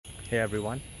Hey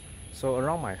everyone, so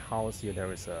around my house here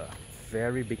there is a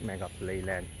very big mega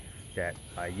playland that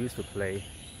I used to play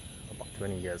about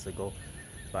 20 years ago,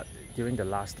 but during the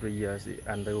last 3 years it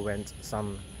underwent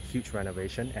some huge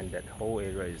renovation and that whole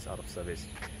area is out of service.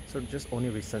 So just only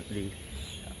recently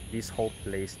this whole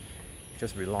place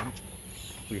just relaunched.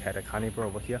 We had a carnival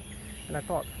over here and I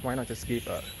thought why not just give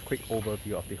a quick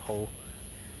overview of the whole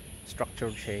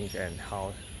structural change and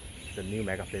how the new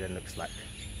mega playland looks like.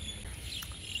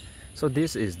 So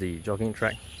this is the jogging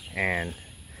track and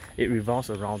it revolves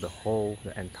around the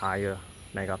entire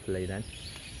mega playland.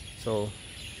 So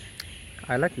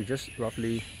I like to just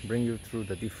roughly bring you through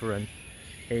the different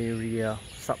area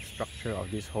substructure of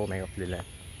this whole mega playland.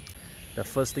 The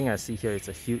first thing I see here is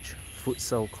a huge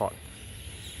futsal court,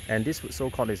 and this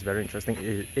futsal court is very interesting.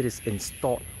 It is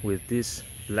installed with this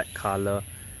black color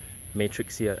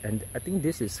matrix here, and I think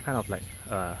this is kind of like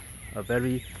a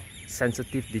very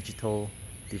sensitive digital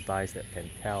device that can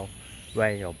tell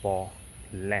where your ball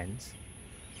lands.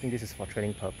 I think this is for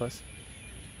training purpose.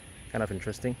 Kind of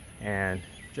interesting. And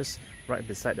just right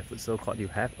beside the futsal court you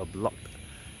have a blocked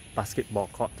basketball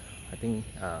court. I think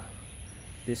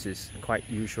this is quite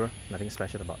usual, nothing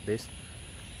special about this.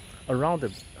 Around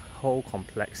the whole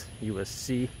complex you will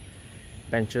see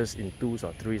benches in 2s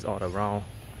or 3s all around.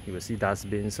 You will see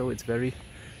dustbins, so it's very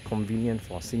convenient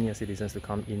for senior citizens to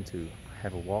come in to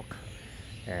have a walk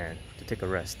and to take a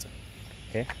rest.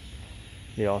 Okay,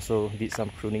 they also did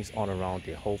some prunings all around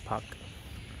the whole park.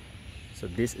 So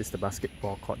this is the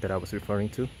basketball court that I was referring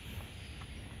to,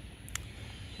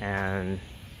 and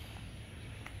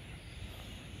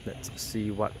let's see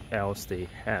what else they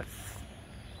have.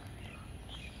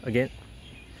 Again,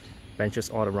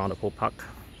 benches all around the whole park.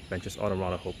 Benches all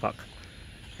around the whole park.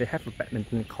 They have a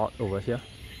badminton court over here.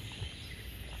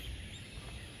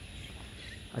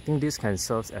 I think this can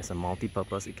serve as a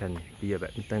multi-purpose. It can be a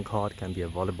badminton court, it can be a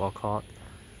volleyball court.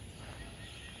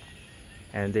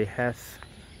 And they have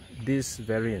this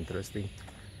very interesting,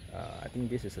 I think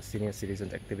this is a senior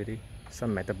citizen activity,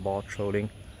 some metal ball throwing.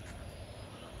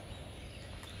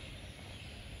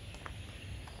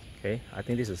 Okay, I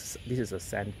think this is a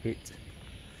sand pit.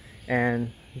 And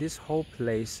this whole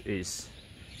place is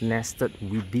nested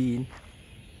within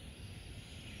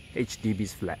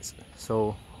HDB's flats.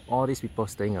 So all these people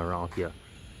staying around here,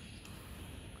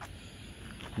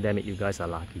 damn it, you guys are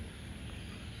lucky.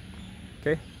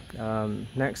 Okay,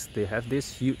 next they have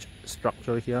this huge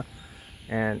structure here,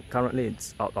 and currently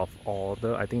it's out of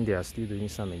order. I think they are still doing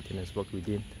some maintenance work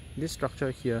within this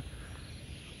structure here.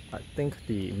 I think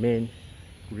the main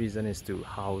reason is to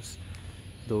house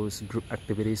those group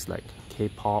activities like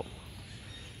K-pop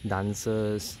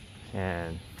dancers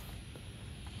and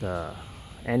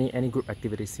any group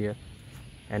activities here.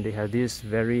 And they have this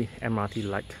very MRT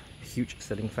like huge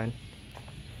ceiling fan.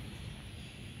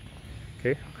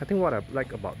 Okay, I think what I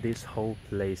like about this whole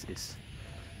place is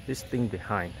this thing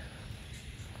behind.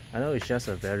 I know it's just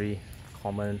a very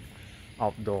common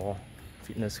outdoor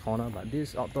fitness corner, but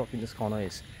this outdoor fitness corner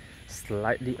is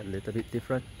slightly a little bit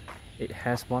different. It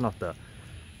has one of the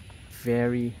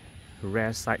very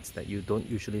rare sights that you don't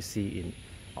usually see in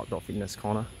outdoor fitness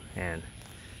corner. And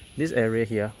this area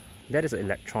here, that is an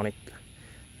electronic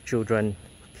children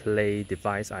play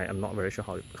device. I am not very sure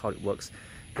how it works.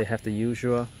 They have the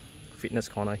usual fitness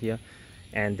corner here,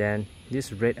 and then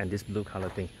this red and this blue color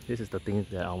thing. This is the thing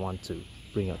that I want to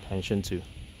bring attention to.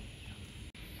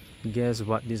 Guess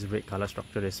what this red color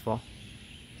structure is for?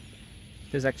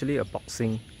 It's actually a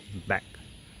boxing bag.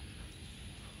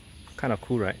 Kind of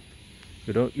cool, right?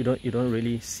 You don't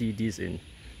really see this in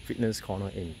fitness corner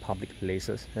in public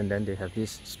places. And then they have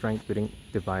this strength building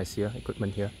device here,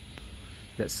 equipment here,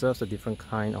 that serves a different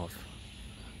kind of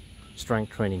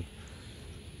strength training.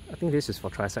 I think this is for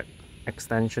tricep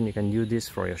extension. You can use this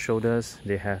for your shoulders.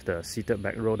 They have the seated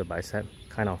back row, the bicep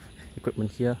kind of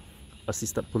equipment here,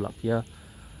 assisted pull-up here.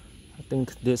 I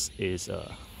think this is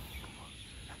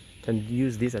can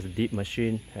use this as a deep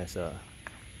machine, as a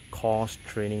core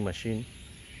training machine.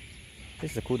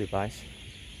 This is a cool device.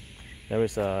 There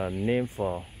is a name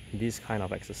for this kind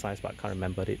of exercise, but I can't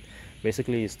remember it.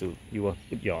 Basically, is to you will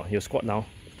put your squat now,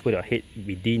 put your head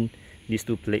within these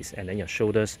two plates, and then your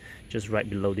shoulders just right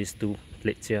below these two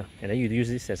plates here, and then you use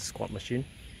this as a squat machine.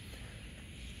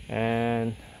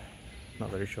 And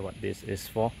not very sure what this is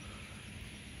for.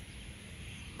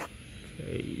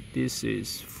 Okay, this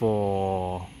is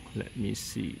for, let me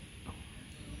see.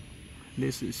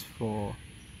 This is for,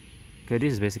 okay,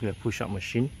 this is basically a push-up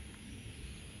machine.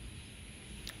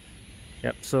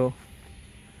 Yep, so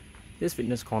this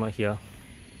fitness corner here,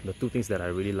 the two things that I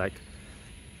really like,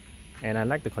 and I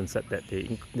like the concept that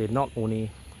they not only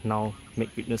now make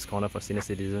fitness corner for senior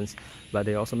citizens, but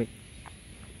they also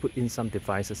put in some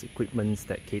devices, equipments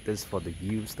that caters for the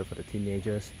youth, for the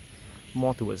teenagers,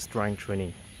 more towards strength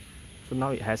training. So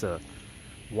now it has a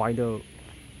wider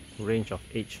range of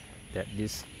age that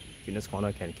this fitness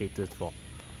corner can cater for.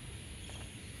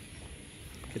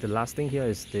 Okay, the last thing here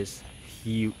is this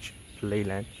huge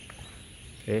playland.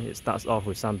 Okay, it starts off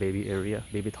with some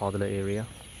baby toddler area.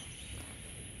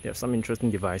 They have some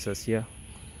interesting devices here.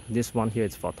 This one here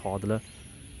is for toddler.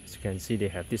 As you can see, they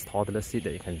have this toddler seat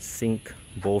that you can sink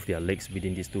both their legs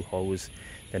within these two holes.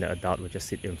 Then the adult will just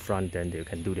sit in front, then they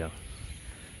can do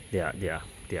their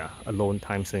alone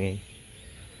time swinging.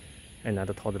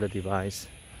 Another toddler device,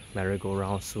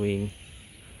 merry-go-round swing,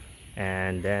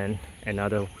 and then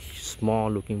another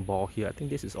small looking ball here. I think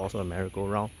this is also a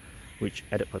merry-go-round, which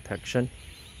added protection.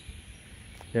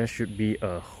 There should be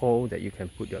a hole that you can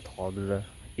put your toddler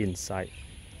inside.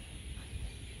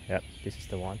 Yep, this is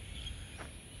the one.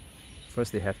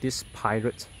 First, they have this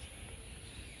pirate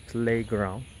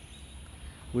playground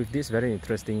with this very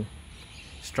interesting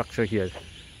structure here.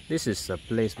 This is a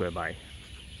place whereby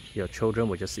your children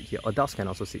will just sit here. Adults can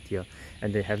also sit here,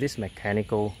 and they have this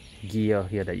mechanical gear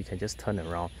here that you can just turn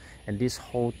around, and this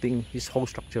whole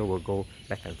structure will go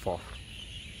back and forth.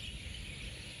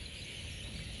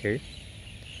 Okay,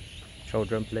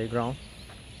 children playground.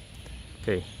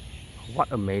 Okay, what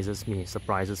amazes me,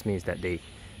 surprises me, is that they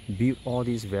built all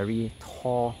these very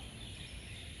tall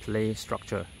play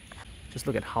structure. Just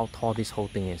look at how tall this whole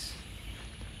thing is.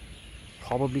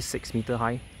 Probably 6 meter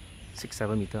high,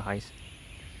 6-7 meter high.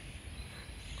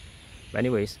 But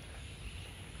anyways,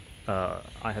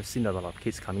 I have seen a lot of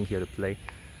kids coming here to play,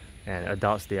 and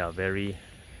adults, they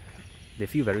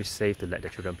feel very safe to let their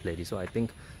children play this. So I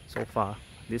think so far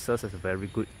this serves as a very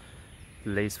good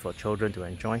place for children to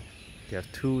enjoy. They have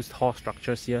two tall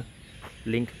structures here,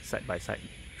 linked side by side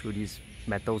through this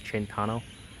metal chain tunnel,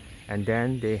 and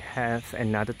then they have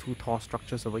another two tall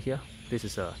structures over here. This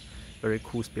is a very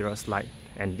cool spiral slide,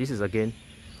 and this is again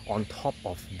on top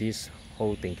of this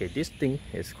whole thing. Okay, this thing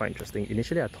is quite interesting.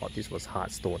 Initially I thought this was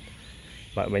hard stone,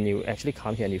 but when you actually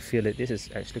come here and you feel it, this is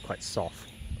actually quite soft.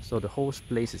 So the whole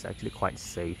place is actually quite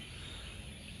safe.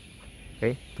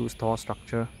 Okay, two tall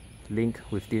structure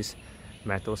linked with this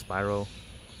metal spiral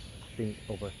thing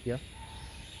over here.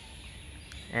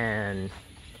 And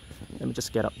let me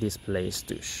just get up this place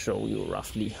to show you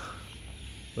roughly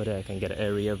whether I can get an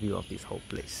area view of this whole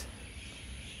place.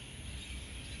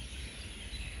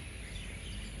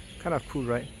 Kind of cool,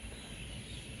 right?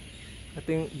 I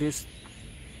think this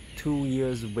 2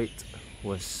 years wait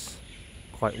was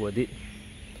quite worth it.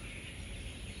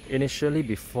 Initially,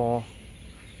 before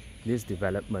this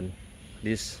development,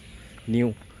 this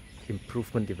new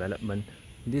improvement development,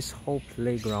 this whole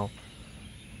playground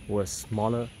was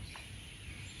smaller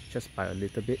just by a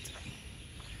little bit.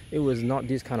 It was not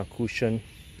this kind of cushion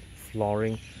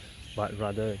flooring, but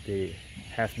rather they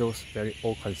have those very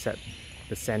old concept,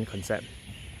 the sand concept.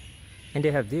 And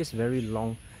they have this very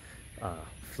long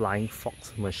flying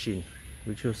fox machine,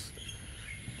 which was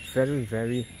very,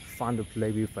 very fun to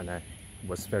play with when I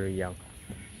was very young.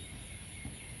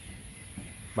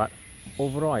 But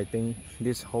overall, I think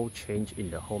this whole change in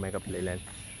the whole Megaplayland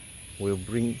will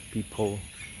bring people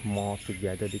more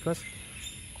together, because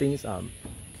things are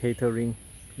catering,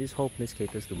 this whole place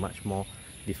caters to much more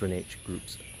different age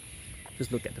groups.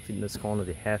 Just look at the fitness corner.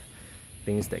 They have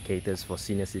things that caters for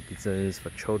senior citizens, for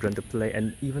children to play,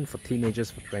 and even for teenagers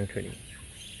for strength training.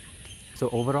 So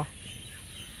overall,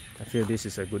 I feel this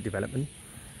is a good development,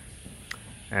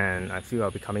 and I feel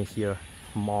I'll be coming here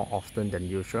more often than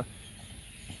usual,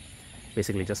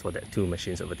 basically just for that two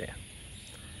machines over there.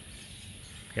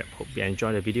 Yep, hope you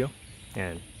enjoyed the video,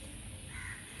 and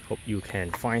hope you can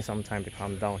find some time to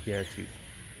come down here to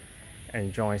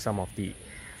enjoy some of the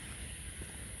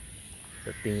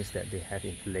things that they have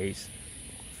in place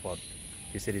for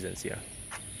the citizens here.